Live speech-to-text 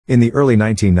In the early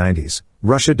 1990s,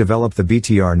 Russia developed the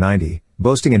BTR-90,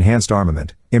 boasting enhanced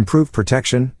armament, improved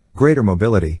protection, greater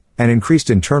mobility, and increased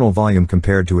internal volume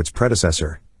compared to its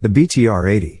predecessor, the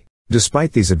BTR-80.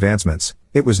 Despite these advancements,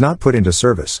 it was not put into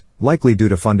service, likely due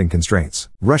to funding constraints.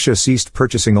 Russia ceased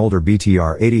purchasing older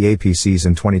BTR-80 APCs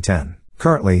in 2010.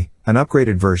 Currently, an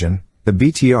upgraded version, the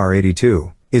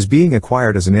BTR-82, is being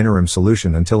acquired as an interim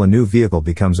solution until a new vehicle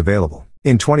becomes available.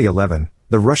 In 2011,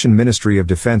 the Russian Ministry of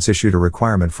Defense issued a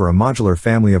requirement for a modular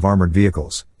family of armored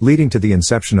vehicles, leading to the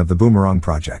inception of the Bumerang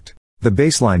project. The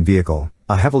baseline vehicle,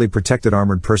 a heavily protected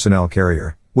armored personnel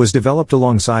carrier, was developed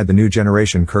alongside the new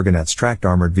generation Kurganets tracked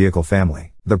armored vehicle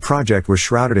family. The project was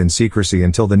shrouded in secrecy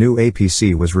until the new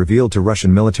APC was revealed to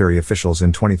Russian military officials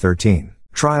in 2013.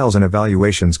 Trials and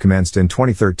evaluations commenced in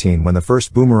 2013 when the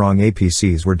first Bumerang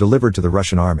APCs were delivered to the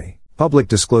Russian army. Public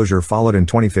disclosure followed in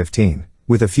 2015,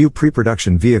 with a few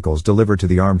pre-production vehicles delivered to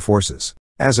the armed forces.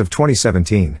 As of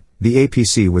 2017, the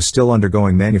APC was still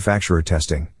undergoing manufacturer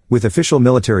testing, with official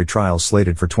military trials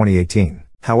slated for 2018.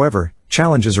 However,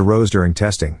 challenges arose during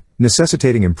testing,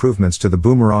 necessitating improvements to the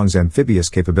Bumerang's amphibious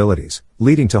capabilities,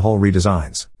 leading to hull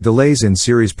redesigns. Delays in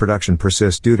series production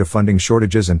persist due to funding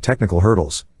shortages and technical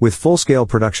hurdles, with full-scale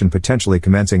production potentially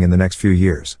commencing in the next few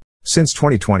years. Since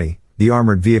 2020, the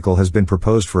armored vehicle has been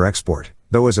proposed for export,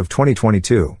 though as of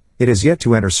 2022, it has yet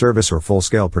to enter service or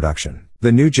full-scale production.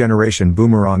 The new generation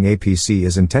Bumerang APC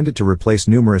is intended to replace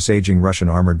numerous aging Russian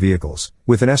armored vehicles,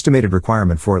 with an estimated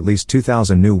requirement for at least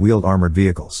 2,000 new wheeled armored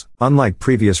vehicles. Unlike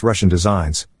previous Russian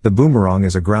designs, the Bumerang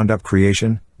is a ground-up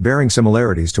creation, bearing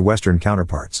similarities to Western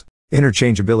counterparts.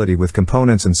 Interchangeability with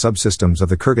components and subsystems of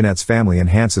the Kurganets family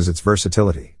enhances its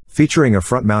versatility. Featuring a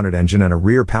front-mounted engine and a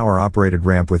rear power-operated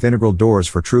ramp with integral doors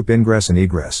for troop ingress and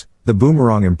egress, the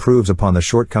Bumerang improves upon the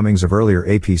shortcomings of earlier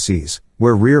APCs,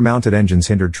 where rear-mounted engines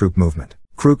hindered troop movement.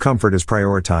 Crew comfort is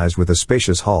prioritized with a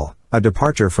spacious hull, a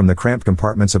departure from the cramped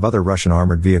compartments of other Russian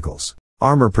armored vehicles.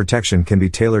 Armor protection can be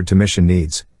tailored to mission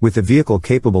needs, with the vehicle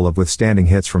capable of withstanding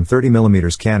hits from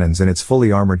 30mm cannons in its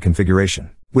fully armored configuration.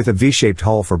 With a V-shaped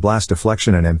hull for blast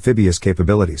deflection and amphibious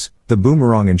capabilities, the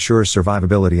Bumerang ensures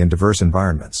survivability in diverse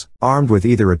environments. Armed with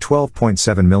either a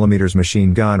 12.7mm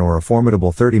machine gun or a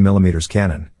formidable 30mm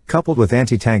cannon, coupled with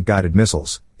anti-tank guided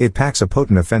missiles, it packs a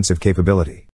potent offensive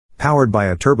capability. Powered by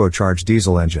a turbocharged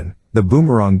diesel engine, the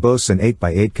Bumerang boasts an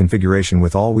 8x8 configuration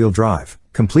with all-wheel drive,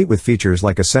 complete with features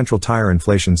like a central tire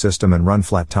inflation system and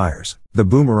run-flat tires. The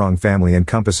Bumerang family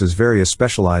encompasses various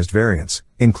specialized variants,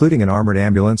 including an armored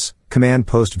ambulance, command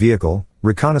post vehicle,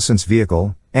 reconnaissance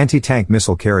vehicle, anti-tank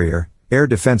missile carrier, air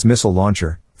defense missile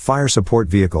launcher, fire support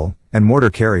vehicle, and mortar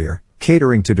carrier,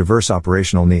 catering to diverse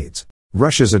operational needs.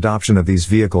 Russia's adoption of these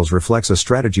vehicles reflects a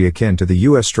strategy akin to the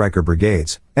U.S. Stryker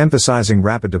brigades, emphasizing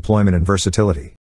rapid deployment and versatility.